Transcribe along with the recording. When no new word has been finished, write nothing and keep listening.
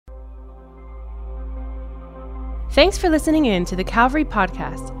Thanks for listening in to the Calvary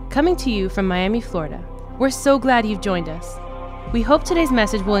Podcast, coming to you from Miami, Florida. We're so glad you've joined us. We hope today's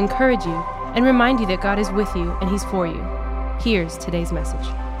message will encourage you and remind you that God is with you and He's for you. Here's today's message.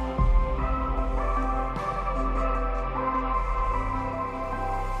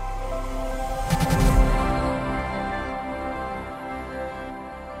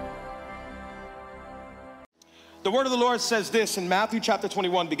 The word of the Lord says this in Matthew chapter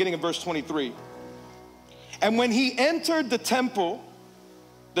 21, beginning in verse 23. And when he entered the temple,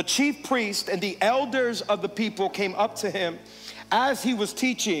 the chief priest and the elders of the people came up to him as he was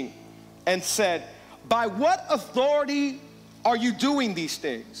teaching and said, "By what authority are you doing these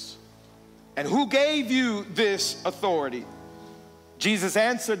things? And who gave you this authority?" Jesus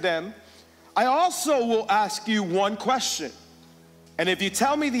answered them, "I also will ask you one question. And if you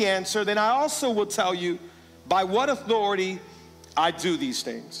tell me the answer, then I also will tell you by what authority I do these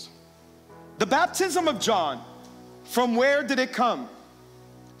things. The baptism of John, from where did it come?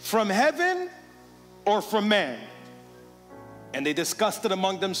 From heaven or from man?" And they discussed it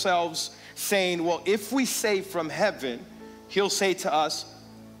among themselves, saying, "Well, if we say from heaven, he'll say to us,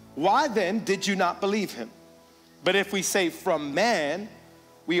 'Why then did you not believe him?' But if we say from man,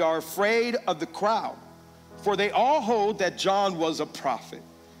 we are afraid of the crowd, for they all hold that John was a prophet."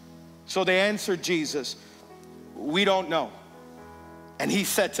 So they answered Jesus, "We don't know." And he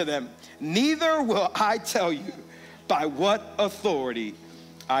said to them, "Neither will I tell you by what authority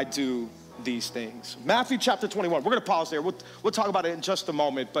I do these things." Matthew chapter 21, we're gonna pause there. We'll talk about it in just a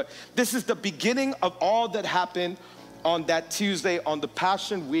moment, but this is the beginning of all that happened on that Tuesday, on the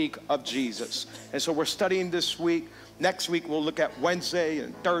Passion Week of Jesus. And so we're studying this week. Next week, we'll look at Wednesday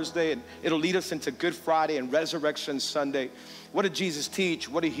and Thursday, and it'll lead us into Good Friday and Resurrection Sunday. What did Jesus teach?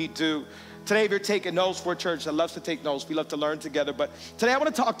 What did he do? Today, if you're taking notes, for a church that loves to take notes, we love to learn together. But today, I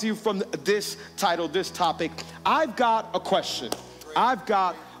want to talk to you from this title, this topic. I've got a question. I've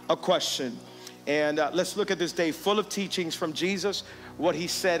got a question. And let's look at this day full of teachings from Jesus, what he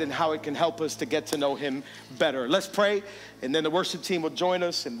said and how it can help us to get to know him better. Let's pray, and then the worship team will join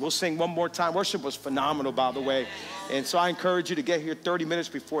us, and we'll sing one more time. Worship was phenomenal, by the way. And so I encourage you to get here 30 minutes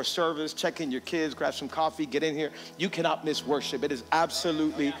before service, check in your kids, grab some coffee, get in here. You cannot miss worship. It is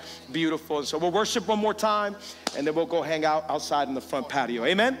absolutely beautiful. And so we'll worship one more time, and then we'll go hang out outside in the front patio.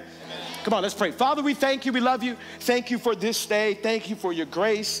 Amen? Come on, let's pray. Father, we thank you. We love you. Thank you for this day. Thank you for your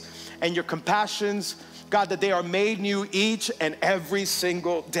grace and your compassions, God, that they are made new each and every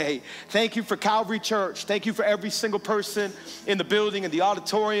single day. Thank you for Calvary Church. Thank you for every single person in the building, in the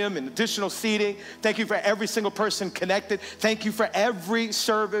auditorium, and additional seating. Thank you for every single person connected. Thank you for every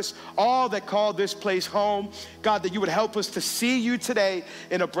service, all that call this place home. God, that you would help us to see you today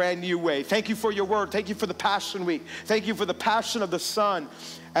in a brand new way. Thank you for your word. Thank you for the Passion Week. Thank you for the passion of the Son,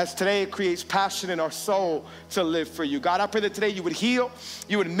 as today it creates passion in our soul to live for you. God, I pray that today you would heal,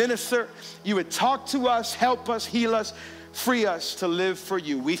 you would minister, you would talk to us, help us, heal us, free us to live for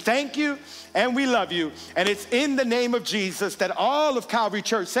you. We thank you and we love you. And it's in the name of Jesus that all of Calvary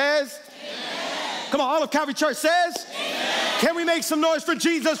Church says, amen. Come on, all of Calvary Church says, amen. Can we make some noise for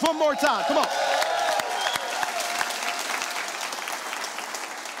Jesus one more time? Come on.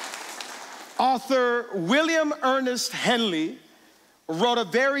 Author William Ernest Henley wrote a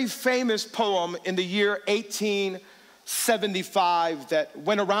very famous poem in the year 1875 that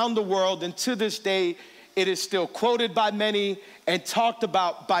went around the world, and to this day, it is still quoted by many and talked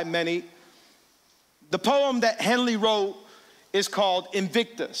about by many. The poem that Henley wrote is called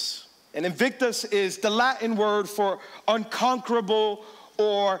Invictus. And Invictus is the Latin word for unconquerable,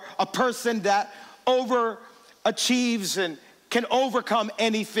 or a person that overachieves and can overcome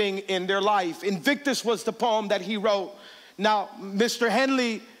anything in their life. Invictus was the poem that he wrote. Now, Mr.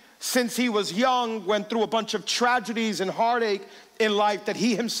 Henley, since he was young, went through a bunch of tragedies and heartache in life that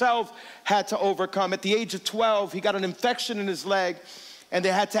he himself had to overcome. At the age of 12, he got an infection in his leg, and they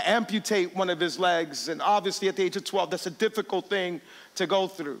had to amputate one of his legs. And obviously, at the age of 12, that's a difficult thing to go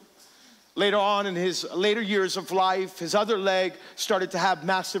through. Later on in his later years of life, his other leg started to have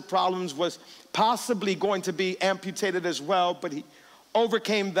massive problems, was possibly going to be amputated as well, but he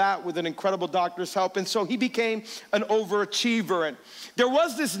overcame that with an incredible doctor's help. And so he became an overachiever. And there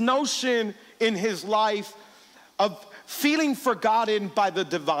was this notion in his life of feeling forgotten by the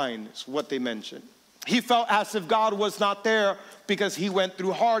divine, is what they mentioned. He felt as if God was not there because he went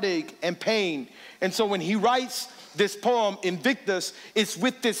through heartache and pain. And so when he writes this poem, Invictus, it's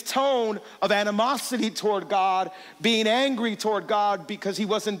with this tone of animosity toward God, being angry toward God because he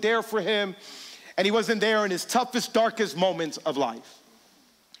wasn't there for him, and he wasn't there in his toughest, darkest moments of life.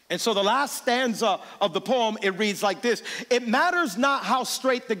 And so the last stanza of the poem, it reads like this: "It matters not how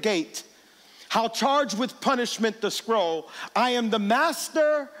straight the gate, how charged with punishment the scroll. I am the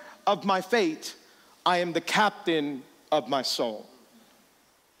master of my fate. I am the captain of my soul.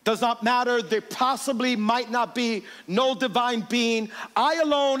 Does not matter, there possibly might not be no divine being. I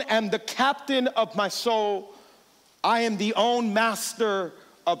alone am the captain of my soul. I am the own master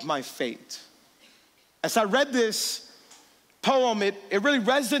of my fate. As I read this poem, it really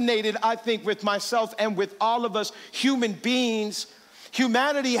resonated, I think, with myself and with all of us human beings.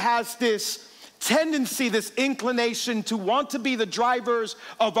 Humanity has this tendency, this inclination to want to be the drivers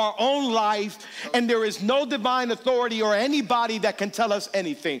of our own life, and there is no divine authority or anybody that can tell us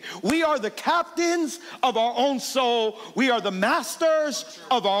anything. We are the captains of our own soul. We are the masters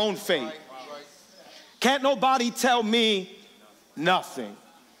of our own fate. Can't nobody tell me nothing.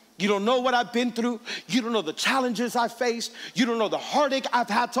 You don't know what I've been through. You don't know the challenges I faced. You don't know the heartache I've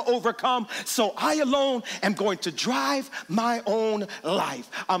had to overcome. So I alone am going to drive my own life.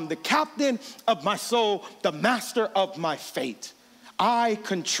 I'm the captain of my soul, the master of my fate. I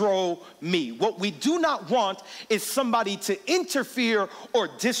control me. What we do not want is somebody to interfere or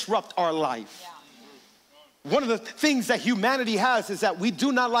disrupt our life. One of the things that humanity has is that we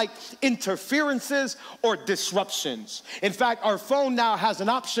do not like interferences or disruptions. In fact, our phone now has an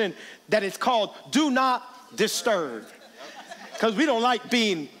option that is called do not disturb, because we don't like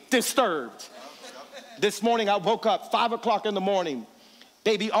being disturbed. This morning I woke up 5 o'clock in the morning.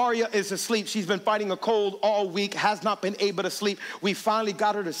 Baby Aria is asleep. She's been fighting a cold all week, has not been able to sleep. We finally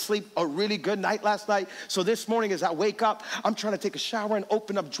got her to sleep a really good night last night. So this morning as I wake up, I'm trying to take a shower and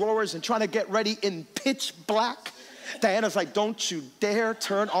open up drawers and trying to get ready in pitch black. Diana's like, don't you dare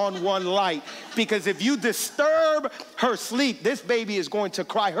turn on one light, because if you disturb her sleep, this baby is going to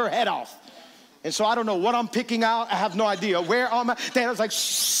cry her head off. And so I don't know what I'm picking out. I have no idea. Where am I? Diana's like,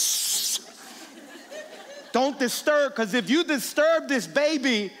 shh. Don't disturb, because if you disturb this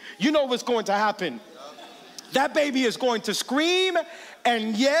baby, you know what's going to happen. That baby is going to scream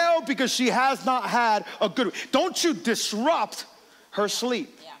and yell because she has not had a good. Don't you disrupt her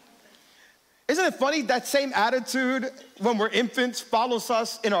sleep. Yeah. Isn't it funny that same attitude when we're infants follows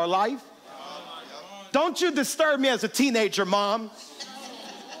us in our life? Don't you disturb me as a teenager, Mom.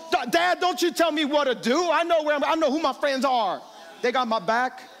 Dad, don't you tell me what to do. I know who my friends are. They got my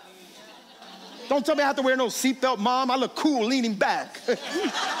back. Don't tell me I have to wear no seatbelt, Mom. I look cool leaning back.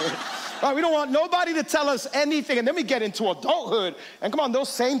 Right, we don't want nobody to tell us anything. And then we get into adulthood. And come on, those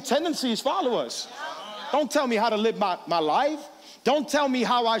same tendencies follow us. Don't tell me how to live my life. Don't tell me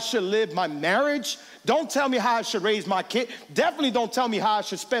how I should live my marriage. Don't tell me how I should raise my kid. Definitely don't tell me how I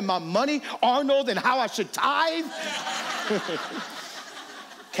should spend my money, Arnold, and how I should tithe.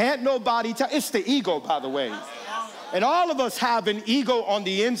 Can't nobody tell. It's the ego, by the way. And all of us have an ego on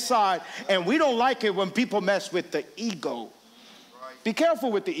the inside, and we don't like it when people mess with the ego. Be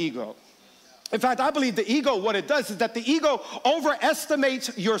careful with the ego. In fact, I believe the ego, what it does is that the ego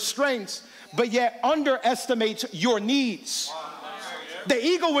overestimates your strengths, but yet underestimates your needs. The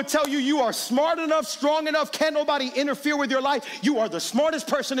ego would tell you you are smart enough, strong enough, can't nobody interfere with your life. You are the smartest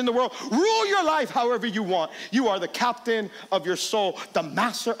person in the world. Rule your life however you want. You are the captain of your soul, the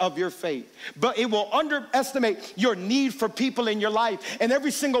master of your fate. But it will underestimate your need for people in your life. And every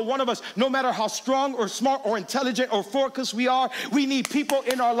single one of us, no matter how strong or smart or intelligent or focused we are, we need people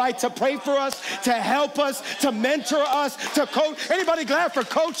in our life to pray for us, to help us, to mentor us, to coach. Anybody glad for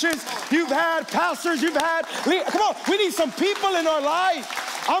coaches? You've had pastors, come on, we need some people in our life.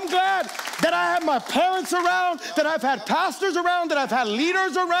 I'm glad that I have my parents around, that I've had pastors around, that I've had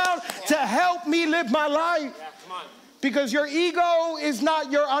leaders around to help me live my life. Yeah, come on. Because your ego is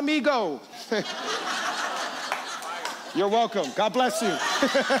not your amigo. You're welcome. God bless you.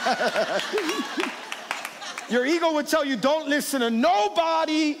 Your ego would tell you, don't listen to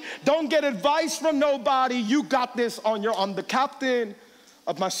nobody. Don't get advice from nobody. You got this on your own. I'm the captain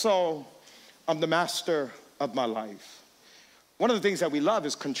of my soul. I'm the master of my life. One of the things that we love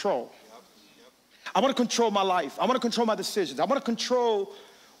is control. I want to control my life. I want to control my decisions. I want to control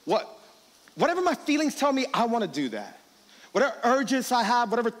whatever my feelings tell me, I want to do that. Whatever urges I have,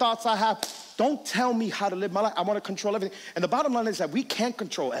 whatever thoughts I have, don't tell me how to live my life. I want to control everything. And the bottom line is that we can't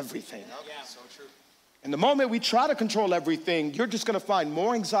control everything. Yeah, so true. And the moment we try to control everything, you're just going to find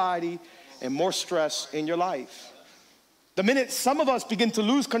more anxiety and more stress in your life. The minute some of us begin to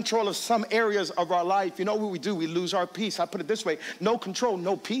lose control of some areas of our life, you know what we do? We lose our peace. I put it this way: no control,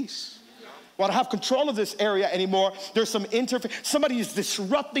 no peace. Well, I don't have control of this area anymore. There's some somebody is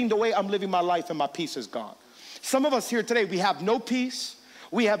disrupting the way I'm living my life, and my peace is gone. Some of us here today, we have no peace.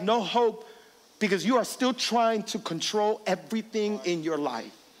 We have no hope because you are still trying to control everything in your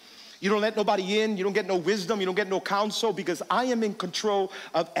life. You don't let nobody in. You don't get no wisdom. You don't get no counsel because I am in control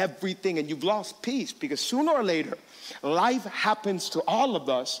of everything. And you've lost peace because sooner or later, life happens to all of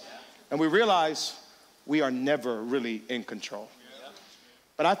us and we realize we are never really in control.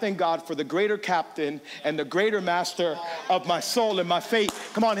 But I thank God for the greater captain and the greater master of my soul and my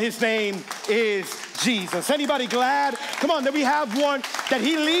faith. Come on, his name is Jesus. Anybody glad? Come on, that we have one, that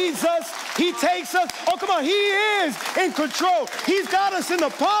he leads us, he takes us. Oh, come on, he is in control. He's got us in the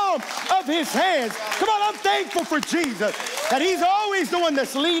palm of his hands. Come on, I'm thankful for Jesus, that he's always the one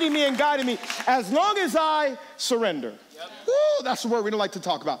that's leading me and guiding me as long as I surrender. Woo, that's the word we don't like to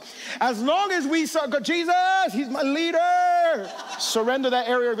talk about. As long as we go, Jesus, he's my leader. Surrender that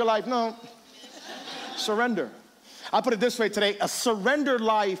area of your life. No, surrender. I put it this way today, a surrendered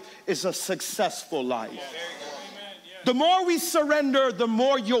life is a successful life. The more we surrender, the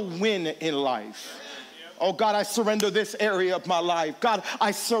more you'll win in life. Oh God, I surrender this area of my life. God,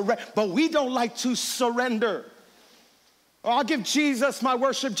 I surrender, but we don't like to surrender. Oh, I'll give Jesus my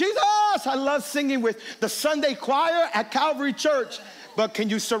worship. Jesus, I love singing with the Sunday choir at Calvary Church. But can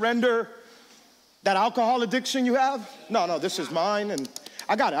you surrender that alcohol addiction you have? No, this is mine and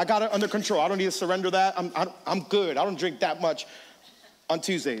I got it under control. I don't need to surrender that. I'm good. I don't drink that much on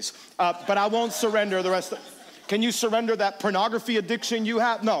Tuesdays. But I won't surrender the rest of it. Can you surrender that pornography addiction you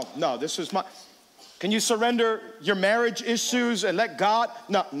have? No, this is my... Can you surrender your marriage issues and let God?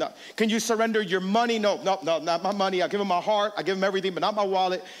 No. Can you surrender your money? No, not my money. I give him my heart. I give him everything, but not my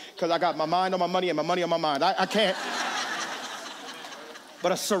wallet because I got my mind on my money and my money on my mind. I can't.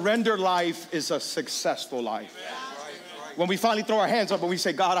 But a surrendered life is a successful life. When we finally throw our hands up and we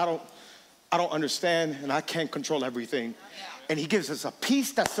say, God, I don't understand and I can't control everything. And he gives us a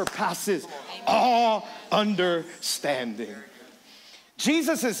peace that surpasses all understanding.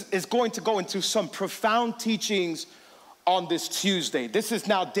 Jesus is going to go into some profound teachings on this Tuesday. This is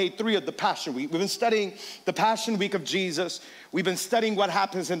now day 3 of the Passion Week. We've been studying the Passion Week of Jesus. We've been studying what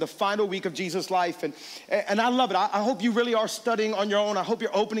happens in the final week of Jesus' life. And I love it. I hope you really are studying on your own. I hope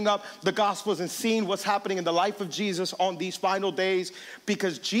you're opening up the Gospels and seeing what's happening in the life of Jesus on these final days.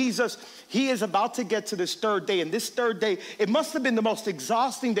 Because Jesus, he is about to get to this 3rd day. And this 3rd day, it must have been the most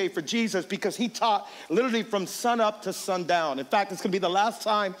exhausting day for Jesus because he taught literally from sun up to sundown. In fact, it's going to be the last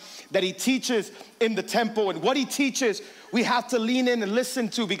time that he teaches in the temple. And what he teaches, we have to lean in and listen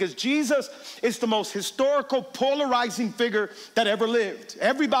to because Jesus is the most historical, polarizing figure that ever lived.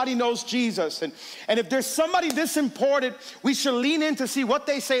 Everybody knows Jesus. And if there's somebody this important, we should lean in to see what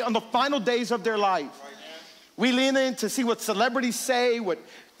they say on the final days of their life. We lean in to see what celebrities say, what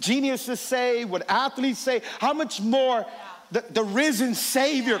geniuses say, what athletes say, how much more the risen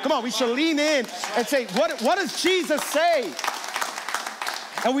Savior. Come on, we should lean in and say, what does Jesus say?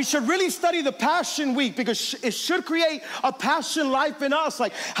 And we should really study the Passion Week because it should create a passion life in us.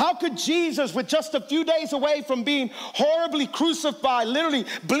 Like, how could Jesus, with just a few days away from being horribly crucified, literally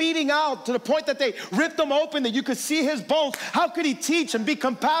bleeding out to the point that they ripped him open, that you could see his bones, how could he teach and be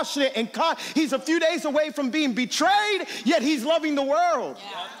compassionate and kind? He's a few days away from being betrayed, yet he's loving the world.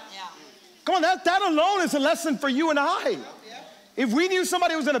 Yeah. Come on, that alone is a lesson for you and I. If we knew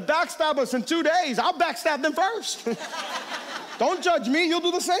somebody was going to backstab us in 2 days, I'll backstab them first. Don't judge me, you'll do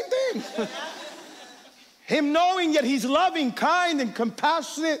the same thing. Him knowing yet he's loving, kind, and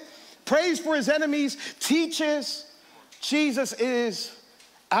compassionate, prays for his enemies, teaches. Jesus is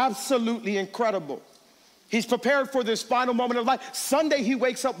absolutely incredible. He's prepared for this final moment of life. Sunday, he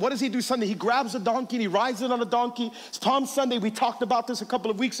wakes up. What does he do Sunday? He grabs a donkey and he rides it on a donkey. It's Palm Sunday. We talked about this a couple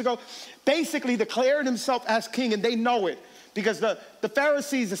of weeks ago. Basically declaring himself as king, and they know it because the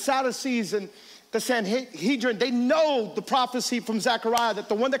Pharisees, the Sadducees, and the Sanhedrin, they know the prophecy from Zechariah that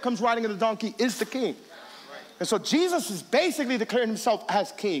the one that comes riding on the donkey is the king. And so Jesus is basically declaring himself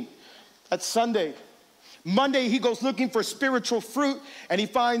as king. That's Sunday. Monday, he goes looking for spiritual fruit, and he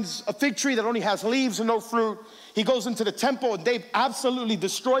finds a fig tree that only has leaves and no fruit. He goes into the temple, and they've absolutely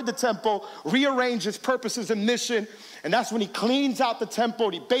destroyed the temple, rearranged its purposes and mission, and that's when he cleans out the temple.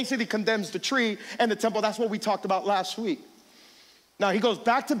 He basically condemns the tree and the temple. That's what we talked about last week. Now, he goes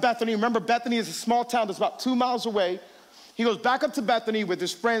back to Bethany. Remember, Bethany is a small town that's about 2 miles away. He goes back up to Bethany with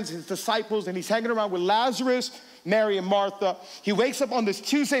his friends, his disciples, and he's hanging around with Lazarus, Mary, and Martha. He wakes up on this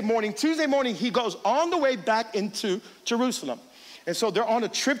Tuesday morning. Tuesday morning, he goes on the way back into Jerusalem. And so they're on a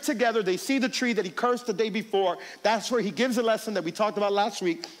trip together. They see the tree that he cursed the day before. That's where he gives a lesson that we talked about last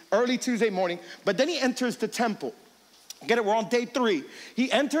week, early Tuesday morning. But then he enters the temple. Get it, we're on day 3.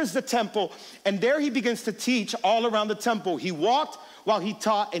 He enters the temple, and there he begins to teach all around the temple. He walked while he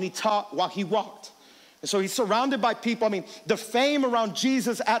taught, and he taught while he walked. And so he's surrounded by people. I mean, the fame around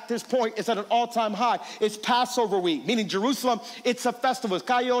Jesus at this point is at an all-time high. It's Passover week, meaning Jerusalem, it's a festival. It's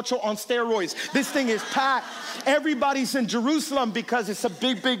Calle Ocho on steroids. This thing is packed. Everybody's in Jerusalem because it's a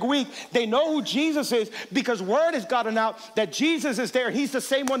big, big week. They know who Jesus is because word has gotten out that Jesus is there. He's the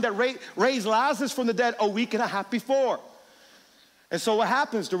same one that raised Lazarus from the dead a week and a half before. And so what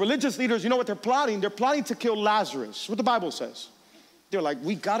happens? The religious leaders, you know what they're plotting? They're plotting to kill Lazarus. What the Bible says. They're like,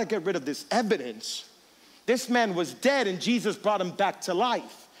 we got to get rid of this evidence. This man was dead and Jesus brought him back to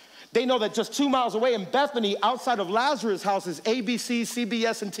life. They know that just 2 miles away in Bethany, outside of Lazarus' house, is ABC,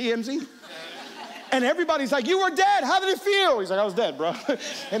 CBS, and TMZ. And everybody's like, you were dead. How did it feel? He's like, I was dead, bro.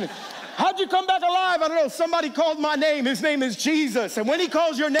 And how'd you come back alive? I don't know. Somebody called my name. His name is Jesus. And when he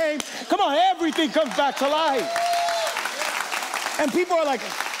calls your name, come on, everything comes back to life. And people are like,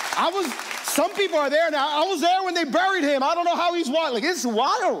 some people are there now. I was there when they buried him. I don't know how he's wild. Like, it's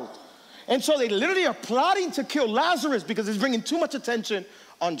wild. And so they literally are plotting to kill Lazarus because he's bringing too much attention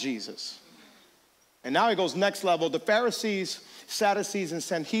on Jesus. And now he goes next level. The Pharisees, Sadducees, and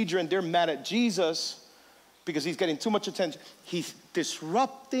Sanhedrin, they're mad at Jesus because he's getting too much attention. He's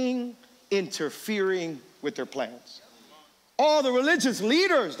disrupting, interfering with their plans. All the religious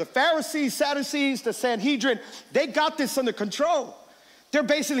leaders, the Pharisees, Sadducees, the Sanhedrin, they got this under control. They're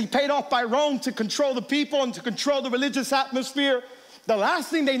basically paid off by Rome to control the people and to control the religious atmosphere. The last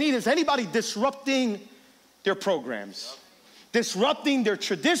thing they need is anybody disrupting their programs, disrupting their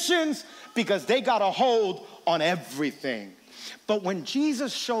traditions, because they got a hold on everything. But when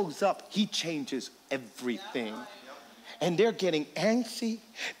Jesus shows up, he changes everything. And they're getting antsy,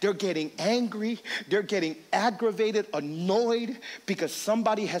 they're getting angry, they're getting aggravated, annoyed, because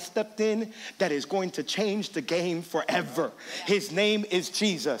somebody has stepped in that is going to change the game forever. His name is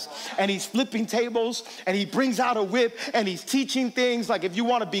Jesus. And he's flipping tables, and he brings out a whip, and he's teaching things like, if you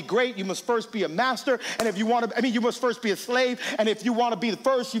want to be great, you must first be a master. And if you want to, you must first be a slave. And if you want to be the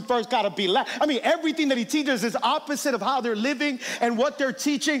first, you first got to be last. Everything that he teaches is opposite of how they're living and what they're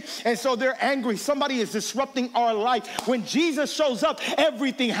teaching. And so they're angry. Somebody is disrupting our life. When Jesus shows up,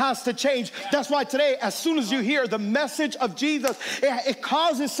 everything has to change. That's why today, as soon as you hear the message of Jesus, it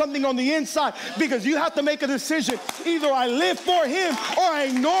causes something on the inside, because you have to make a decision. Either I live for him or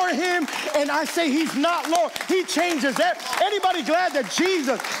I ignore him, and I say he's not Lord. He changes that. Anybody glad that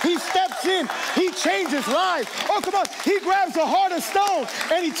Jesus, he steps in, he changes lives? Oh, come on. He grabs a heart of stone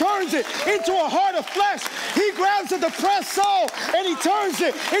and he turns it into a heart of flesh. He grabs a depressed soul and he turns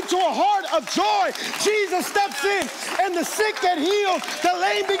it into a heart of joy. Jesus steps in and the sick get healed, the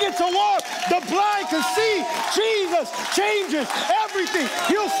lame begin to walk, the blind can see. Jesus changes everything.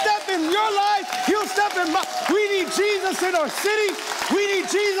 He'll step in your life, he'll step in mine. We need Jesus in our city, we need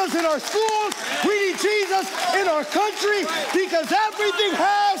Jesus in our schools, we need Jesus in our country, because everything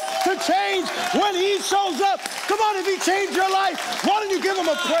has to change when he shows up. Come on, if he changed your life, why don't you give him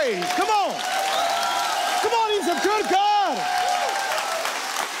a praise? Come on, he's a good God.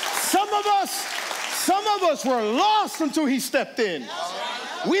 Some of us were lost until he stepped in.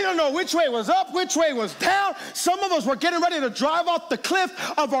 We don't know which way was up, which way was down. Some of us were getting ready to drive off the cliff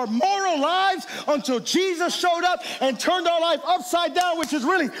of our moral lives until Jesus showed up and turned our life upside down, which is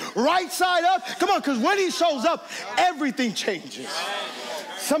really right side up. Come on, because when he shows up, everything changes.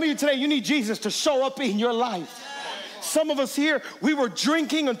 Some of you today, you need Jesus to show up in your life. Some of us here, we were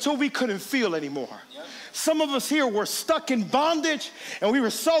drinking until we couldn't feel anymore. Some of us here were stuck in bondage, and we were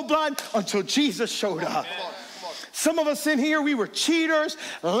so blind until Jesus showed up. Some of us in here, we were cheaters,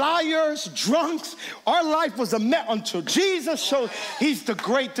 liars, drunks. Our life was a mess until Jesus showed. He's the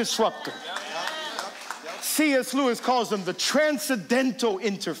great disruptor. C.S. Lewis calls him the transcendental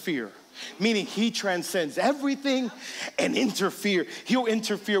interferer, meaning he transcends everything and interfere. He'll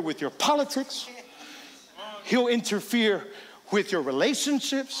interfere with your politics. He'll interfere with your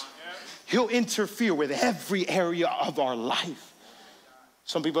relationships. He'll interfere with every area of our life.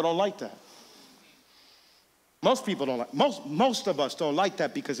 Some people don't like that. Most people don't like, most of us don't like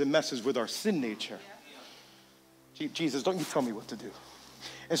that because it messes with our sin nature. Jesus, don't you tell me what to do.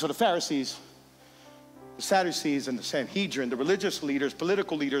 And so the Pharisees, the Sadducees, and the Sanhedrin, the religious leaders,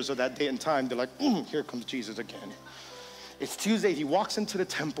 political leaders of that day and time, they're like, here comes Jesus again. It's Tuesday, he walks into the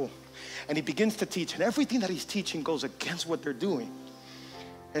temple and he begins to teach, and everything that he's teaching goes against what they're doing.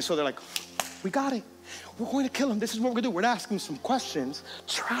 And so they're like, we got it. We're going to kill him. This is what we're going to do. We're going to ask him some questions,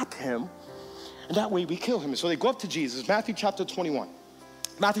 trap him, and that way we kill him. And so they go up to Jesus, Matthew chapter 21.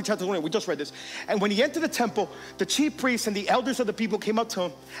 Matthew chapter 21, we just read this. And when he entered the temple, the chief priests and the elders of the people came up to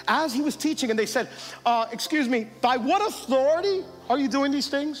him as he was teaching, and they said, excuse me, by what authority are you doing these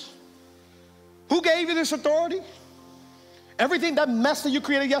things? Who gave you this authority? Everything, that mess that you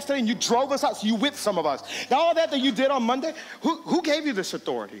created yesterday and you drove us out, so you whipped some of us. Now all that you did on Monday, who gave you this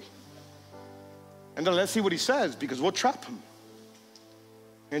authority? And then let's see what he says, because we'll trap him.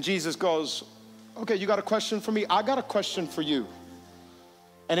 And Jesus goes, okay, you got a question for me? I got a question for you.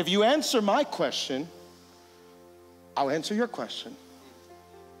 And if you answer my question, I'll answer your question.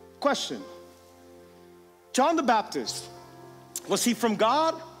 Question. John the Baptist, was he from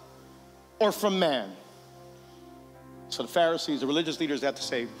God or from man? So the Pharisees, the religious leaders, had to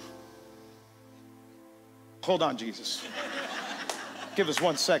say, hold on, Jesus. Give us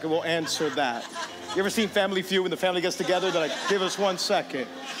 1 second, we'll answer that. You ever seen Family Feud when the family gets together? They're like, give us 1 second.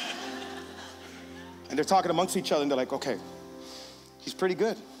 And they're talking amongst each other and they're like, okay, he's pretty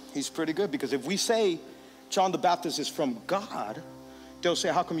good. He's pretty good, because if we say John the Baptist is from God, they'll say,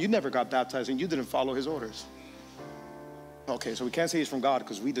 how come you never got baptized and you didn't follow his orders? Okay, so we can't say he's from God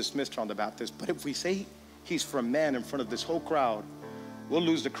because we dismissed John the Baptist. But if we say he's from man in front of this whole crowd, we'll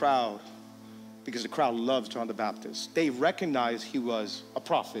lose the crowd, because the crowd loves John the Baptist. They recognize he was a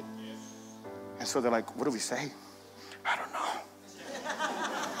prophet. And so they're like, what do we say? I don't know.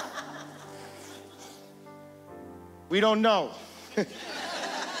 We don't know.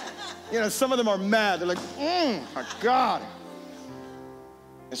 You know, some of them are mad. They're like, my God.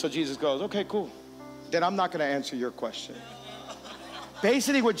 And so Jesus goes, okay, cool. Then I'm not going to answer your question.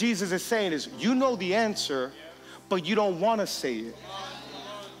 Basically what Jesus is saying is, you know the answer, but you don't want to say it,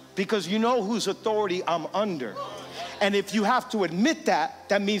 because you know whose authority I'm under. And if you have to admit that,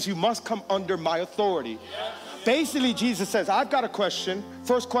 that means you must come under my authority. Basically, Jesus says, I've got a question.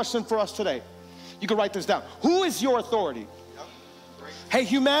 First question for us today. You can write this down. Who is your authority? Hey,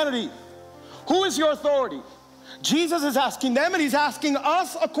 humanity, who is your authority? Jesus is asking them, and he's asking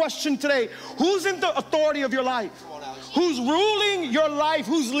us a question today. Who's in the authority of your life? Who's ruling your life?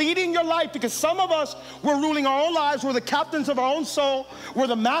 Who's leading your life? Because some of us, we're ruling our own lives. We're the captains of our own soul. We're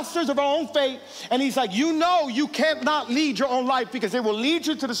the masters of our own fate. And he's like, you know you can't not lead your own life, because it will lead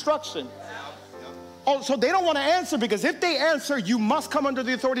you to destruction. Oh, so they don't want to answer, because if they answer, you must come under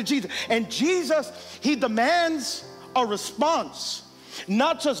the authority of Jesus. And Jesus, he demands a response,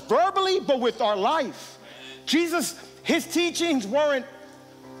 not just verbally, but with our life. Jesus, his teachings weren't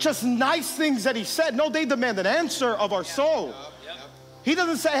just nice things that he said. No, they demand an answer of our soul. He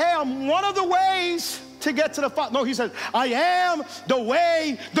doesn't say, hey, I'm one of the ways to get to the Father. No, he says, I am the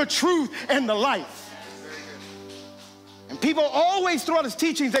way, the truth, and the life. And people always throughout his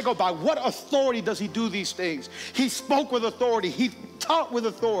teachings, they go, by what authority does he do these things? He spoke with authority. He taught with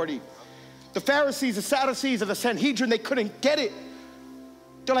authority. The Pharisees, the Sadducees, and the Sanhedrin, they couldn't get it.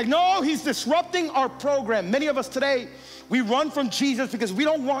 They're like, no, he's disrupting our program. Many of us today, we run from Jesus because we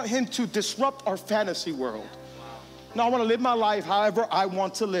don't want him to disrupt our fantasy world. No, I want to live my life however I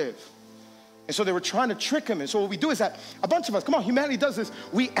want to live. And so they were trying to trick him. And so what we do is that a bunch of us, come on, humanity does this.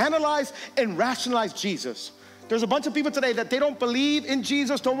 We analyze and rationalize Jesus. There's a bunch of people today that they don't believe in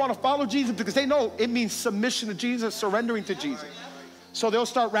Jesus, don't want to follow Jesus, because they know it means submission to Jesus, surrendering to Jesus. So they'll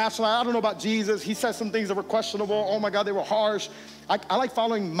start rationalizing. I don't know about Jesus. He said some things that were questionable. Oh my God, they were harsh. I like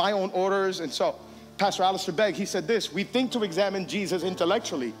following my own orders. And so Pastor Alex Sagot, he said this: we think to examine Jesus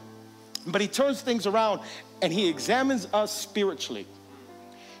intellectually, but he turns things around and he examines us spiritually.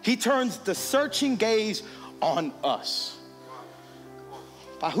 He turns the searching gaze on us.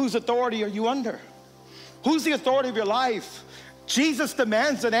 By whose authority are you under? Who's the authority of your life? Jesus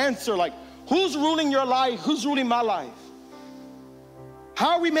demands an answer like, who's ruling your life? Who's ruling my life?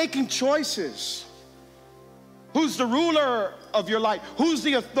 How are we making choices? Who's the ruler of your life? Who's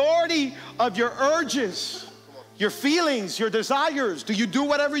the authority of your urges, your feelings, your desires? Do you do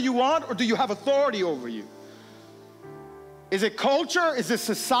whatever you want, or do you have authority over you? Is it culture? Is it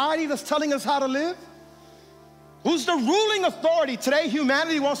society that's telling us how to live? Who's the ruling authority? Today,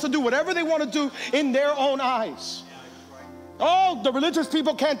 humanity wants to do whatever they want to do in their own eyes. Oh, the religious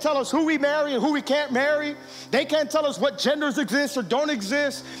people can't tell us who we marry and who we can't marry. They can't tell us what genders exist or don't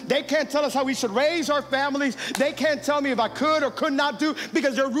exist. They can't tell us how we should raise our families. They can't tell me if I could or could not do,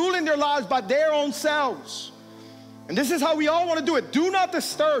 because they're ruling their lives by their own selves. And this is how we all want to do it. Do not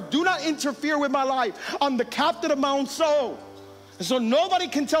disturb. Do not interfere with my life. I'm the captain of my own soul. And so nobody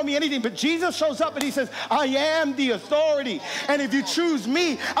can tell me anything, but Jesus shows up and he says, I am the authority. And if you choose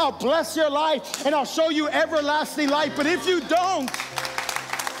me, I'll bless your life and I'll show you everlasting life. But if you don't,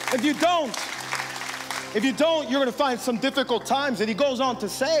 you're going to find some difficult times. And he goes on to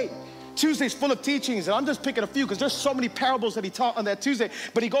say, Tuesday's full of teachings, and I'm just picking a few because there's so many parables that he taught on that Tuesday.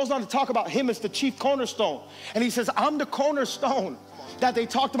 But he goes on to talk about him as the chief cornerstone. And he says, I'm the cornerstone that they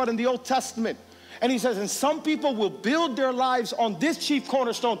talked about in the Old Testament. And he says, and some people will build their lives on this chief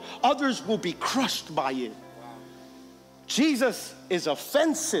cornerstone. Others will be crushed by it. Jesus is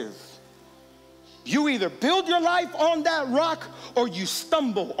offensive. You either build your life on that rock or you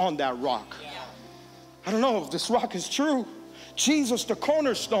stumble on that rock. I don't know if this rock is true. Jesus, the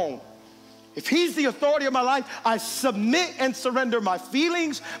cornerstone. If he's the authority of my life, I submit and surrender my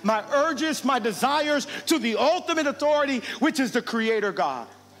feelings, my urges, my desires to the ultimate authority, which is the Creator God.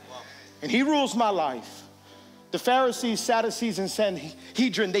 And he rules my life. The Pharisees, Sadducees, and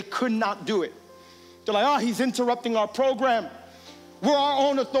Sanhedrin, they could not do it. They're like, oh, he's interrupting our program. We're our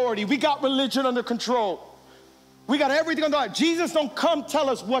own authority. We got religion under control. We got everything under control. Jesus don't come tell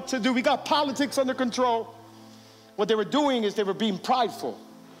us what to do. We got politics under control. What they were doing is they were being prideful.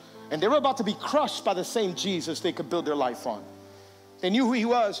 And they were about to be crushed by the same Jesus they could build their life on. They knew who he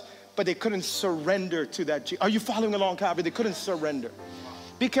was, but they couldn't surrender to that. Are you following along, Calvary? They couldn't surrender.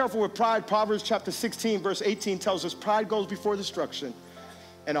 Be careful with pride. Proverbs chapter 16, verse 18 tells us pride goes before destruction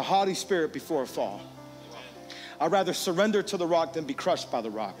and a haughty spirit before a fall. I'd rather surrender to the rock than be crushed by the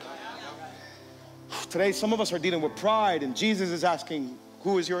rock. Today, some of us are dealing with pride, and Jesus is asking,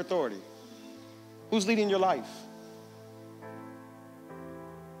 who is your authority? Who's leading your life?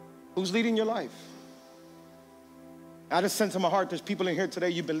 Who's leading your life? I just sense in my heart there's people in here today,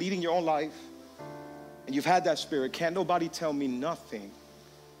 you've been leading your own life and you've had that spirit. Can't nobody tell me nothing.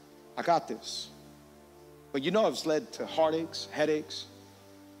 I got this. But you know it's led to heartaches, headaches.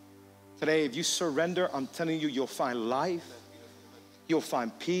 Today, if you surrender, I'm telling you, you'll find life. You'll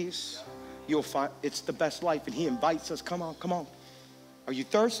find peace. It's the best life. And he invites us, come on, come on. Are you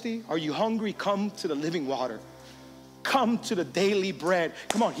thirsty? Are you hungry? Come to the living water. Come to the daily bread.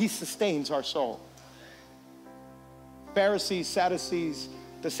 Come on, he sustains our soul. Pharisees, Sadducees,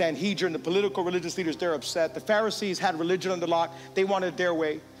 the Sanhedrin, the political religious leaders, they're upset. The Pharisees had religion under lock. They wanted it their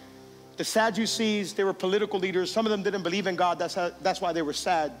way. The Sadducees, they were political leaders. Some of them didn't believe in God. That's why they were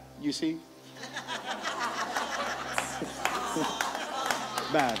sad, you see.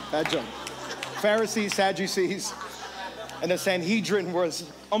 Bad joke. Pharisees, Sadducees, and the Sanhedrin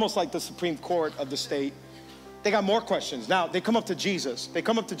was almost like the Supreme Court of the state. They got more questions. Now, they come up to Jesus.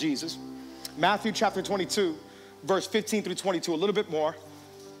 Matthew chapter 22, verse 15 through 22, a little bit more.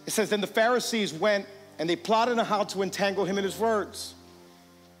 It says, then the Pharisees went and they plotted on how to entangle him in his words.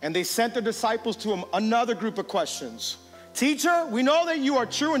 And they sent their disciples to him another group of questions. Teacher, we know that you are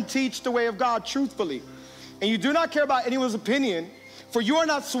true and teach the way of God truthfully. And you do not care about anyone's opinion, for you are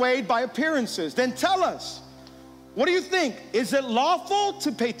not swayed by appearances. Then tell us, what do you think? Is it lawful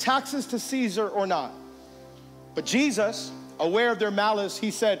to pay taxes to Caesar or not? But Jesus, aware of their malice,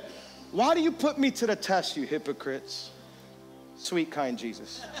 he said, why do you put me to the test, you hypocrites? Sweet, kind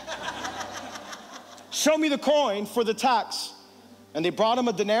Jesus. Show me the coin for the tax. And they brought him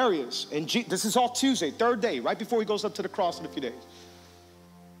a denarius. And this is all Tuesday, third day, right before he goes up to the cross in a few days.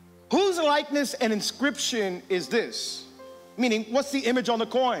 Whose likeness and inscription is this? Meaning, what's the image on the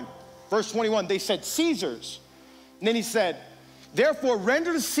coin? Verse 21, they said, Caesar's. And then he said, therefore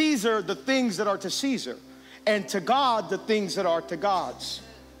render to Caesar the things that are to Caesar, and to God the things that are to God's.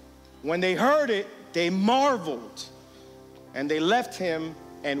 When they heard it, they marveled, and they left him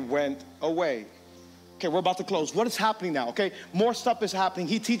and went away. Okay, we're about to close. What is happening now, okay? More stuff is happening.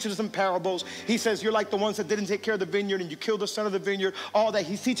 He teaches them parables. He says, you're like the ones that didn't take care of the vineyard and you killed the son of the vineyard, all that.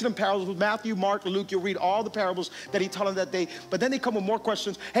 He's teaching them parables with Matthew, Mark, Luke. You'll read all the parables that he taught them that day. But then they come with more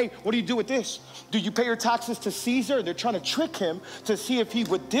questions. Hey, what do you do with this? Do you pay your taxes to Caesar? They're trying to trick him to see if he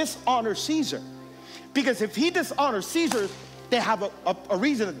would dishonor Caesar. Because if he dishonors Caesar, they have a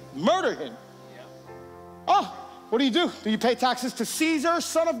reason to murder him. Oh, what do? Do you pay taxes to Caesar,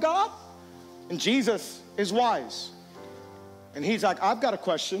 son of God? And Jesus is wise. And he's like, I've got a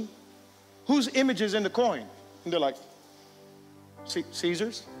question. Whose image is in the coin? And they're like,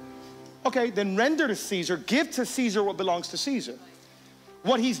 Caesar's? Okay, then render to Caesar, give to Caesar what belongs to Caesar.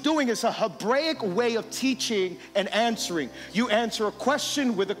 What he's doing is a Hebraic way of teaching and answering. You answer a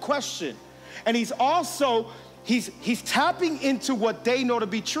question with a question. And he's also, he's tapping into what they know to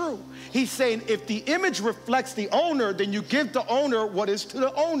be true. He's saying if the image reflects the owner, then you give the owner what is to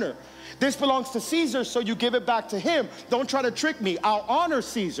the owner. This belongs to Caesar, so you give it back to him. Don't try to trick me. I'll honor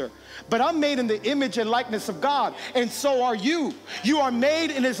Caesar. But I'm made in the image and likeness of God, and so are you. You are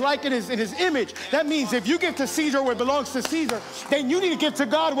made in his likeness, in his image. That means if you give to Caesar what belongs to Caesar, then you need to give to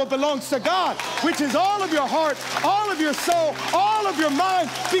God what belongs to God, which is all of your heart, all of your soul, all of your mind,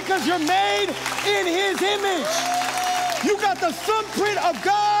 because you're made in his image. You got the thumbprint of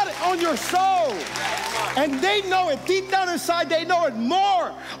God on your soul. And they know it. Deep down inside, they know it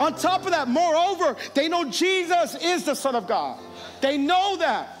more. On top of that, moreover, they know Jesus is the Son of God. They know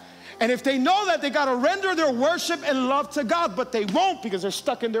that. And if they know that, they got to render their worship and love to God. But they won't because they're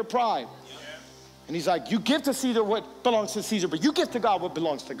stuck in their pride. And he's like, you give to Caesar what belongs to Caesar, but you give to God what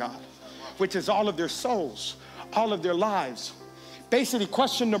belongs to God, which is all of their souls, all of their lives. Basically,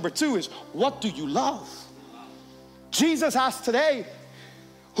 question number 2 is, what do you love? Jesus asked today,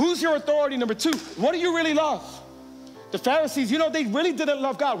 who's your authority? Number 2, what do you really love? The Pharisees, they really didn't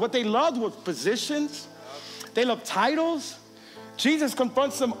love God. What they loved was positions. They loved titles. Jesus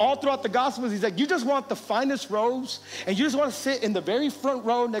confronts them all throughout the Gospels. He's like, you just want the finest robes, and you just want to sit in the very front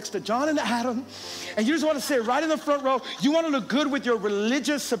row next to John and Adam, and you just want to sit right in the front row. You want to look good with your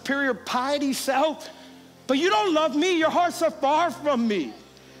religious, superior piety self, but you don't love me. Your hearts are far from me.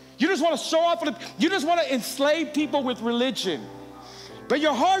 You just want to show off. You just want to enslave people with religion, but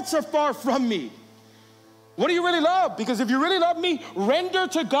your hearts are far from me. What do you really love? Because if you really love me, render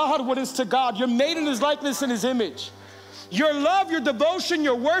to God what is to God. You're made in his likeness and his image. Your love, your devotion,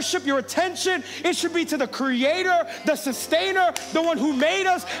 your worship, your attention, it should be to the Creator, the Sustainer, the one who made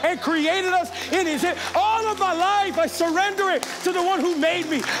us and created us in his image. All of my life, I surrender it to the one who made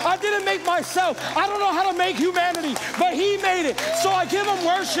me. I didn't make myself. I don't know how to make humanity, but he made it. So I give him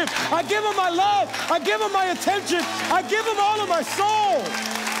worship. I give him my love. I give him my attention. I give him all of my soul.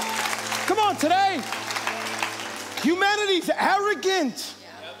 Come on, today. Humanity's arrogant.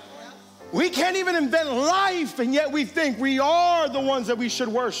 We can't even invent life, and yet we think we are the ones that we should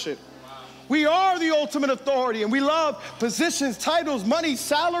worship. We are the ultimate authority, and we love positions, titles, money,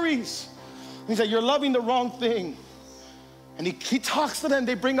 salaries. He said, you're loving the wrong thing. And he talks to them.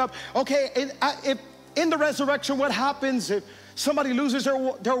 They bring up, okay, if in the resurrection, what happens if somebody loses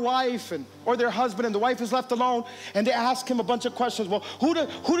their wife or their husband, and the wife is left alone, and they ask him a bunch of questions. Well,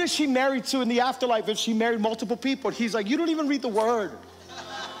 who does she marry to in the afterlife if she married multiple people? And he's like, you don't even read the word.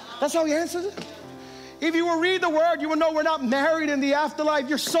 That's how he answers it. If you will read the word, you will know we're not married in the afterlife.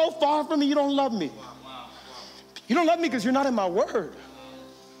 You're so far from me, you don't love me. You don't love me because you're not in my word.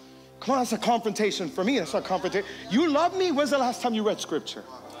 Come on, that's a confrontation for me. That's not a confrontation. You love me? When's the last time you read scripture?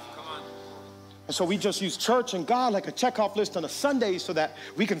 And so we just use church and God like a checkoff list on a Sunday so that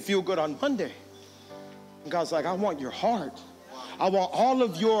we can feel good on Monday. And God's like, I want your heart. I want all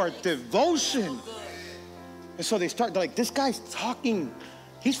of your devotion. And so they're like, this guy's talking.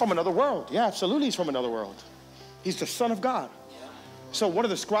 He's from another world. Yeah, absolutely, he's from another world. He's the Son of God. So one of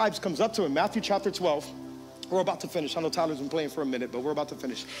the scribes comes up to him, Matthew chapter 12. We're about to finish. I know Tyler's been playing for a minute, but we're about to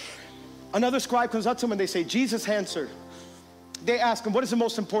finish. Another scribe comes up to him and they say, Jesus answered. They ask him, what is the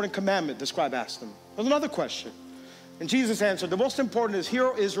most important commandment? The scribe asked him. There's another question. And Jesus answered, the most important is, hear,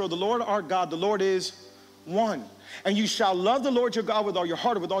 O Israel, the Lord our God, the Lord is one. And you shall love the Lord your God with all your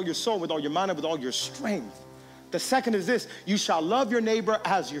heart, with all your soul, with all your mind, and with all your strength. The second is this, you shall love your neighbor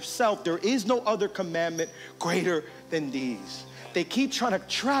as yourself. There is no other commandment greater than these. They keep trying to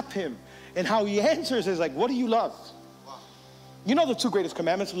trap him. And how he answers is like, what do you love? You know the 2 greatest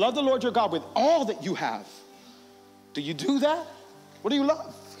commandments. Love the Lord your God with all that you have. Do you do that? What do you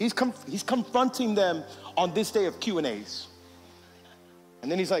love? He's confronting them on this day of Q&As. And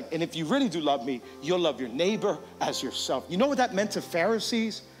then he's like, and if you really do love me, you'll love your neighbor as yourself. You know what that meant to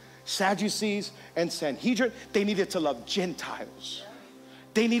Pharisees, Sadducees, and Sanhedrin? They needed to love Gentiles.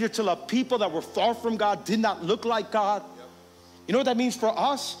 They needed to love people that were far from God, did not look like God. You know what that means for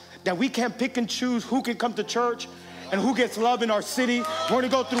us? That we can't pick and choose who can come to church and who gets love in our city. We're gonna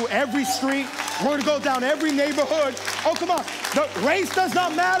go through every street. We're gonna go down every neighborhood. Oh, come on. The race does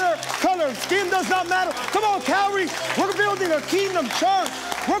not matter. Color of skin does not matter. Come on, Calvary. We're building a kingdom church.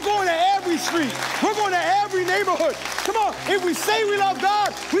 We're going to every street. We're going to every neighborhood. Come on. If we say we love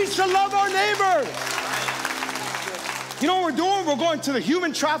God, we should love our neighbor. You know what we're doing? We're going to the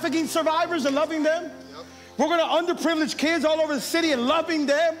human trafficking survivors and loving them. We're going to underprivileged kids all over the city and loving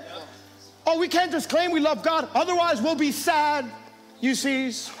them. Oh, we can't just claim we love God. Otherwise, we'll be sad, you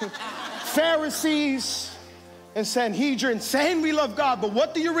see. Pharisees and Sanhedrin saying we love God, but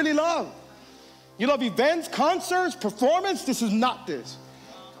what do you really love? You love events, concerts, performance? This is not this.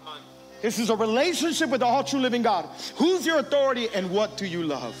 This is a relationship with the all true living God. Who's your authority and what do you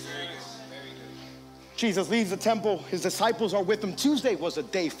love? Jesus leaves the temple. His disciples are with him. Tuesday was a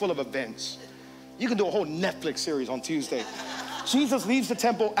day full of events. You can do a whole Netflix series on Tuesday. Jesus leaves the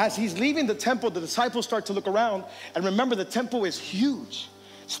temple. As he's leaving the temple, the disciples start to look around. And remember, the temple is huge.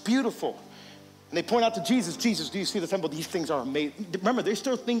 It's beautiful. And they point out to Jesus, Jesus, do you see the temple? These things are amazing. Remember, they're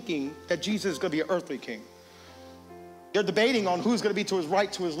still thinking that Jesus is going to be an earthly king. They're debating on who's going to be to his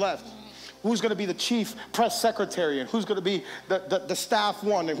right, to his left. Who's going to be the chief press secretary, and who's going to be the staff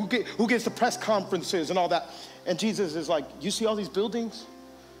one, and who gets the press conferences and all that. And Jesus is like, you see all these buildings?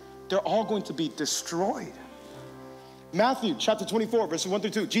 They're all going to be destroyed. Matthew chapter 24, verses 1 through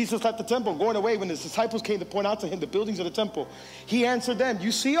 2. Jesus left the temple, going away when his disciples came to point out to him the buildings of the temple. He answered them,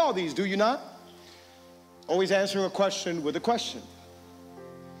 you see all these, do you not? Always answering a question with a question.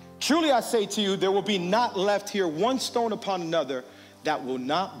 Truly I say to you, there will be not left here one stone upon another that will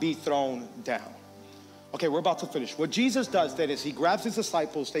not be thrown down. Okay, we're about to finish. What Jesus does then is he grabs his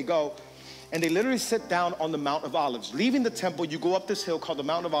disciples, they go, and they literally sit down on the Mount of Olives. Leaving the temple, you go up this hill called the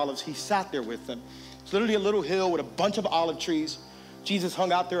Mount of Olives. He sat there with them. It's literally a little hill with a bunch of olive trees. Jesus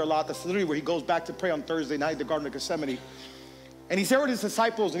hung out there a lot. That's literally where he goes back to pray on Thursday night, the Garden of Gethsemane. And he's there with his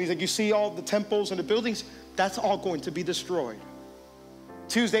disciples, and he's like, you see all the temples and the buildings? That's all going to be destroyed.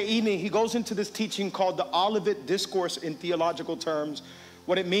 Tuesday evening, he goes into this teaching called the Olivet Discourse in theological terms.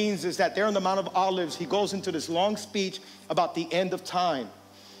 What it means is that there on the Mount of Olives, he goes into this long speech about the end of time.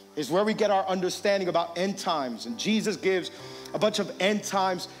 Is where we get our understanding about end times. And Jesus gives a bunch of end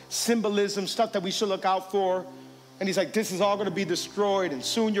times symbolism, stuff that we should look out for. And he's like, this is all going to be destroyed. And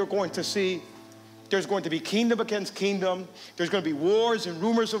soon you're going to see there's going to be kingdom against kingdom. There's going to be wars and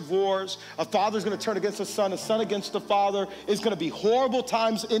rumors of wars. A father's going to turn against a son against the father. It's going to be horrible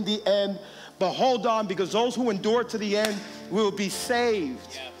times in the end. But hold on, because those who endure to the end will be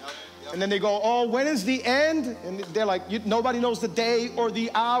saved. Yeah. And then they go, oh, when is the end? And they're like, nobody knows the day or the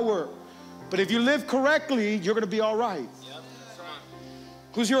hour. But if you live correctly, you're going to be all right. Yep.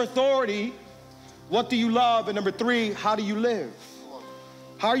 Who's your authority? What do you love? And number 3, how do you live?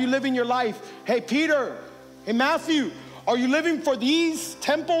 How are you living your life? Hey, Peter, hey, Matthew, are you living for these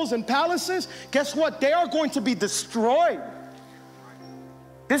temples and palaces? Guess what? They are going to be destroyed.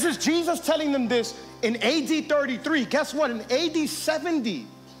 This is Jesus telling them this in AD 33. Guess what? In AD 70,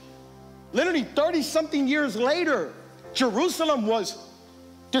 literally 30-something years later, Jerusalem was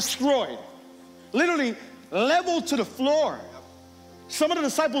destroyed. Literally leveled to the floor. Some of the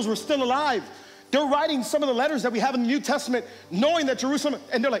disciples were still alive. They're writing some of the letters that we have in the New Testament, knowing that Jerusalem,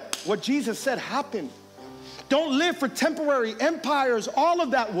 and they're like, what Jesus said happened. Don't live for temporary empires. All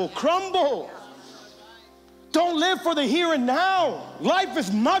of that will crumble. Don't live for the here and now. Life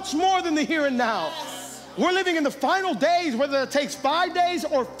is much more than the here and now. We're living in the final days, whether it takes 5 days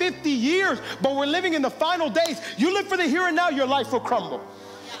or 50 years, but we're living in the final days. You live for the here and now, your life will crumble.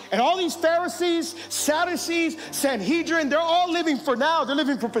 And all these Pharisees, Sadducees, Sanhedrin, they're all living for now. They're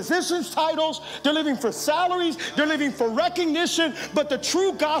living for positions, titles. They're living for salaries. They're living for recognition. But the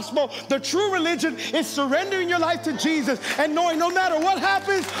true gospel, the true religion is surrendering your life to Jesus and knowing no matter what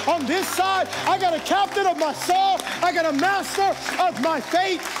happens on this side, I got a captain of my soul. I got a master of my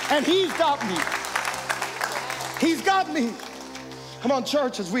fate, and he's got me. He's got me. Come on,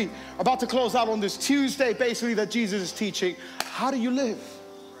 church, as we are about to close out on this Tuesday, basically, that Jesus is teaching, how do you live?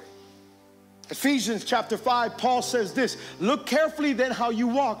 Ephesians chapter 5, Paul says this, look carefully then how you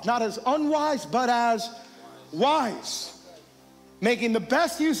walk, not as unwise, but as wise, making the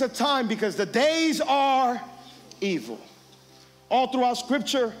best use of time because the days are evil. All throughout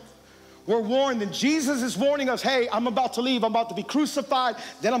Scripture, we're warned, and Jesus is warning us, hey, I'm about to leave, I'm about to be crucified,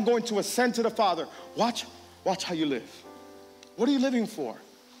 then I'm going to ascend to the Father. Watch how you live. What are you living for?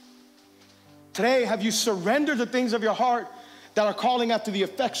 Today, have you surrendered the things of your heart that are calling after the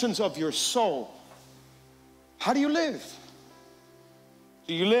affections of your soul? How do you live?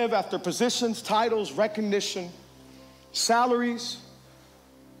 Do you live after positions, titles, recognition, salaries?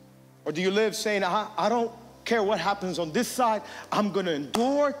 Or do you live saying, I don't care what happens on this side, I'm going to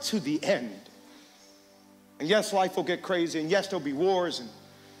endure to the end? And yes, life will get crazy, and yes, there'll be wars, and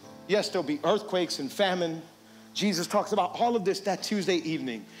yes, there'll be earthquakes and famine. Jesus talks about all of this that Tuesday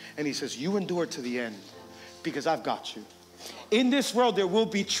evening, and he says, you endure to the end because I've got you. In this world, there will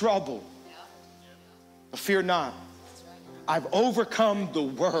be trouble. But fear not. I've overcome the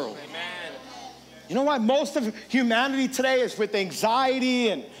world. You know why most of humanity today is with anxiety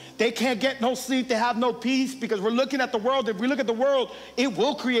and they can't get no sleep, they have no peace? Because we're looking at the world. If we look at the world, it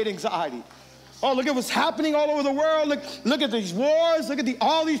will create anxiety. Oh, look at what's happening all over the world. Look at these wars. Look at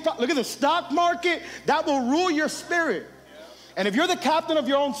the stock market. That will rule your spirit. And if you're the captain of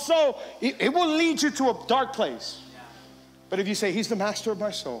your own soul, it will lead you to a dark place. But if you say, he's the master of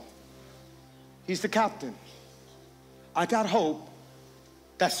my soul, he's the captain, I got hope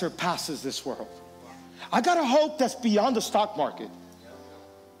that surpasses this world. I got a hope that's beyond the stock market.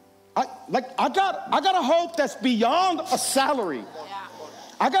 I got a hope that's beyond a salary.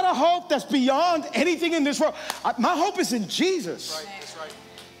 I got a hope that's beyond anything in this world. My hope is in Jesus. That's right.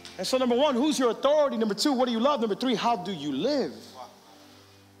 And so number 1, who's your authority? Number 2, what do you love? Number 3, how do you live?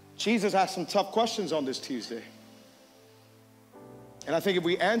 Jesus asked some tough questions on this Tuesday. And I think if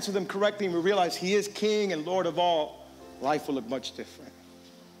we answer them correctly and we realize he is King and Lord of all, life will look much different.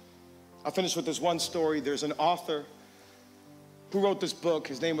 I'll finish with this one story. There's an author who wrote this book.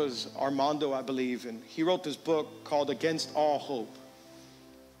 His name was Armando, I believe. And he wrote this book called Against All Hope.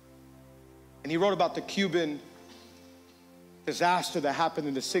 And he wrote about the Cuban disaster that happened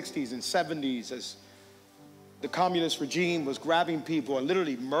in the 60s and 70s as the communist regime was grabbing people and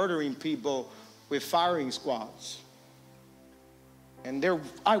literally murdering people with firing squads. And there are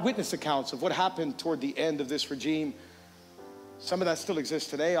eyewitness accounts of what happened toward the end of this regime. Some of that still exists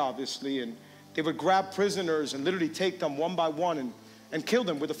today, obviously. And they would grab prisoners and literally take them one by one and kill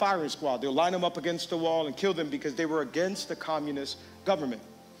them with a firing squad. They'll line them up against the wall and kill them because they were against the communist government.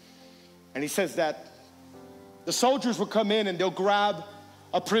 And he says that the soldiers will come in and they'll grab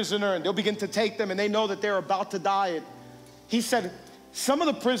a prisoner and they'll begin to take them and they know that they're about to die. And he said some of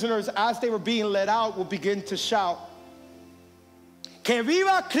the prisoners, as they were being let out, will begin to shout, "Que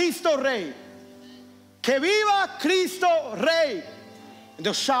viva Cristo Rey! Que viva Cristo Rey!" And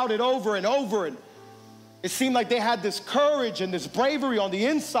they'll shout it over and over. And it seemed like they had this courage and this bravery on the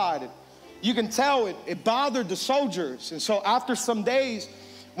inside. And you can tell it bothered the soldiers. And so after some days,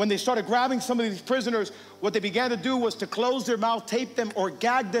 when they started grabbing some of these prisoners, what they began to do was to close their mouth, tape them, or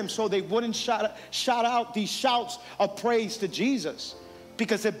gag them so they wouldn't shout out these shouts of praise to Jesus.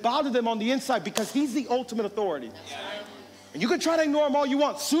 Because it bothered them on the inside, because he's the ultimate authority. And you can try to ignore him all you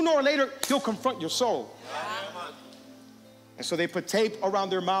want. Sooner or later, he'll confront your soul. And so they put tape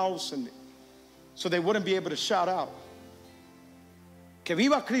around their mouths and so they wouldn't be able to shout out. Que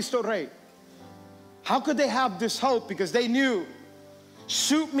viva Cristo Rey. How could they have this hope? Because they knew,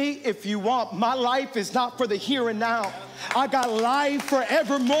 shoot me if you want. My life is not for the here and now. I got life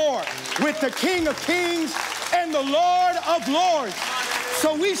forevermore with the King of Kings and the Lord of Lords.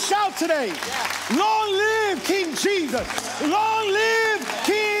 So we shout today, long live King Jesus. Long live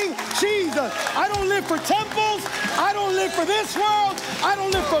King Jesus. I don't live for temples. I don't live for this world. I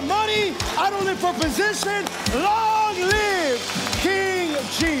don't live for money. I don't live for position. Long live King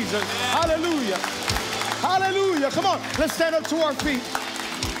Jesus. Hallelujah. Hallelujah. Come on, let's stand up to our feet.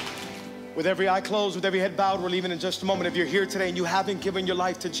 With every eye closed, with every head bowed, we're leaving in just a moment. If you're here today and you haven't given your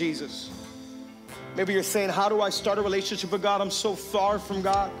life to Jesus, maybe you're saying, how do I start a relationship with God? I'm so far from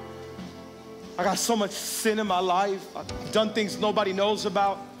God. I got so much sin in my life. I've done things nobody knows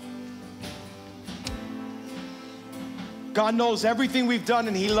about. God knows everything we've done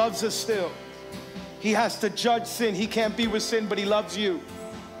and he loves us still. He has to judge sin. He can't be with sin, but he loves you.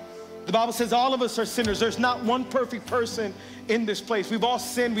 The Bible says all of us are sinners. There's not one perfect person in this place. We've all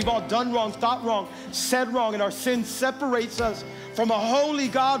sinned. We've all done wrong, thought wrong, said wrong, and our sin separates us from a holy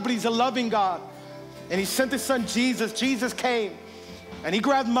God, but he's a loving God. And he sent his son Jesus. Jesus came and he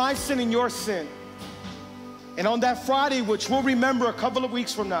grabbed my sin and your sin. And on that Friday, which we'll remember a couple of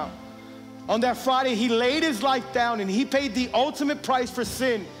weeks from now, on that Friday, he laid his life down and he paid the ultimate price for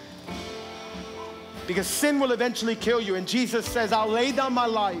sin. Because sin will eventually kill you. And Jesus says, I'll lay down my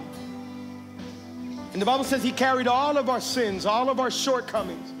life. And the Bible says he carried all of our sins, all of our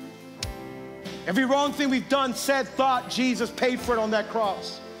shortcomings. Every wrong thing we've done, said, thought, Jesus paid for it on that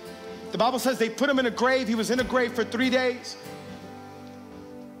cross. The Bible says they put him in a grave. He was in a grave for 3 days.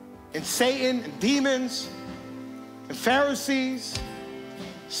 And Satan and demons and Pharisees,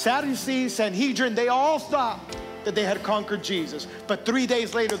 Sadducees, Sanhedrin, they all thought that they had conquered Jesus. But 3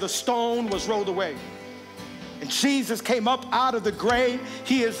 days later, the stone was rolled away. And Jesus came up out of the grave.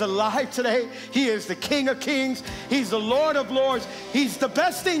 He is alive today. He is the King of Kings. He's the Lord of Lords. He's the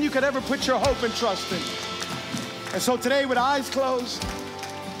best thing you could ever put your hope and trust in. And so today, with eyes closed,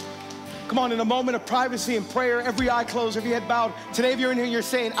 come on, in a moment of privacy and prayer, every eye closed, every head bowed. Today, if you're in here, you're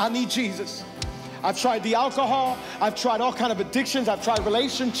saying, I need Jesus. I've tried the alcohol. I've tried all kinds of addictions. I've tried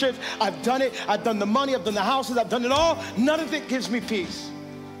relationships. I've done it. I've done the money. I've done the houses. I've done it all. None of it gives me peace.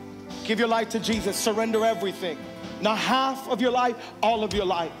 Give your life to Jesus. Surrender everything. Not half of your life, all of your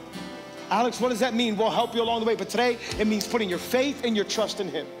life. Alex, what does that mean? We'll help you along the way. But today, it means putting your faith and your trust in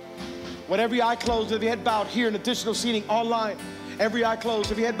him. With every eye closed, every head bowed, here in additional seating online, every eye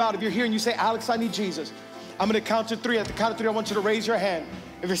closed, every head bowed. If you're here and you say, Alex, I need Jesus, I'm going to count to 3. At the count of 3, I want you to raise your hand.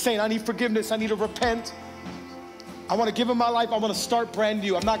 If you're saying, I need forgiveness, I need to repent, I want to give him my life, I want to start brand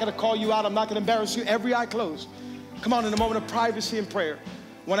new. I'm not going to call you out. I'm not going to embarrass you. Every eye closed. Come on, in a moment of privacy and prayer.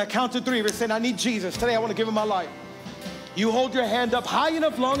 When I count to 3, if you're saying, I need Jesus, today I want to give him my life. You hold your hand up high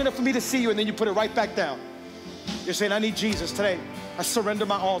enough, long enough for me to see you, and then you put it right back down. You're saying, I need Jesus today. I surrender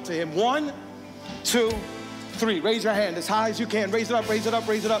my all to him. 1, 2, 3. Raise your hand as high as you can. Raise it up, raise it up,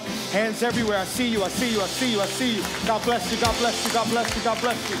 raise it up. Hands everywhere. I see you, I see you, I see you, I see you. God bless you, God bless you, God bless you, God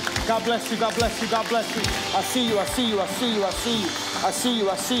bless you. God bless you, God bless you, God bless you. I see you, I see you, I see you, I see you. I see you,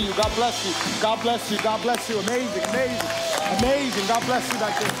 I see you. God bless you. God bless you, God bless you. Amazing, amazing, amazing. God bless you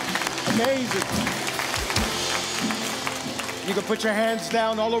like this. Amazing. You can put your hands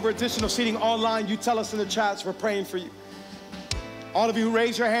down all over additional seating online. You tell us in the chats, we're praying for you. All of you who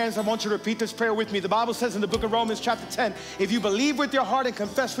raise your hands, I want you to repeat this prayer with me. The Bible says in the book of Romans chapter 10, if you believe with your heart and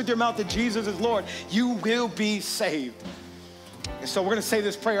confess with your mouth that Jesus is Lord, you will be saved. And so we're going to say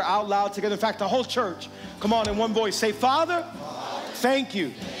this prayer out loud together. In fact, the whole church, come on, in one voice, say, Father, thank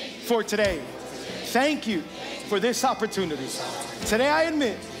you for today. Thank you for this opportunity. Today I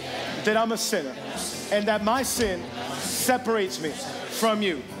admit that I'm a sinner and that my sin separates me from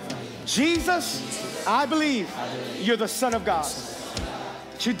you. Jesus, I believe you're the Son of God.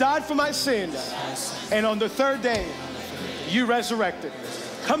 You died for my sins, and on the third day, you resurrected.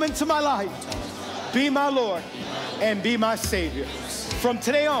 Come into my life, be my Lord, and be my Savior. From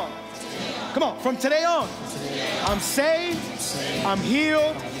today on, come on, from today on, I'm saved, I'm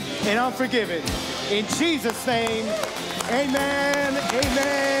healed, and I'm forgiven. In Jesus' name, amen,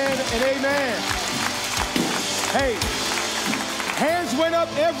 amen, and amen. Hey, hands went up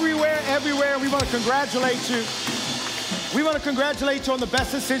everywhere. We want to congratulate you. We want to congratulate you on the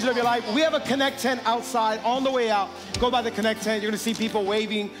best decision of your life. We have a Connect tent outside on the way out. Go by the Connect tent. You're going to see people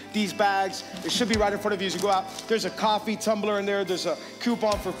waving these bags. It should be right in front of you as you go out. There's a coffee tumbler in there. There's a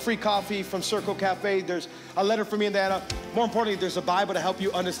coupon for free coffee from Circle Cafe. There's a letter from me and Diana. More importantly, there's a Bible to help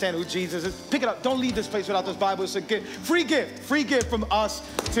you understand who Jesus is. Pick it up. Don't leave this place without this Bible. It's a gift. Free gift from us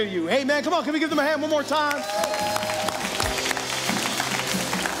to you. Hey, man, come on. Can we give them a hand one more time?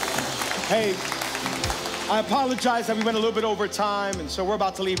 Hey. I apologize that we went a little bit over time, and so we're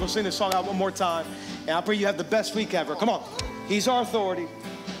about to leave. We'll sing this song out one more time, and I pray you have the best week ever. Come on. He's our authority.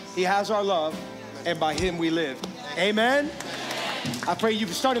 He has our love, and by him we live. Amen. I pray you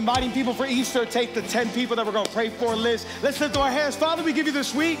start inviting people for Easter. Take the 10 people that we're going to pray for list. Let's lift our hands. Father, we give you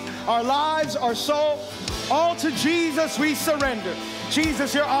this week, our lives, our soul, all to Jesus we surrender.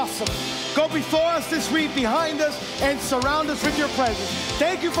 Jesus, you're awesome. Go before us this week, behind us, and surround us with your presence.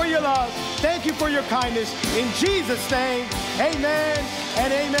 Thank you for your love. Thank you for your kindness. In Jesus' name, amen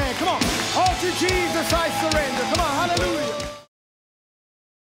and amen. Come on. All to Jesus I surrender. Come on, hallelujah.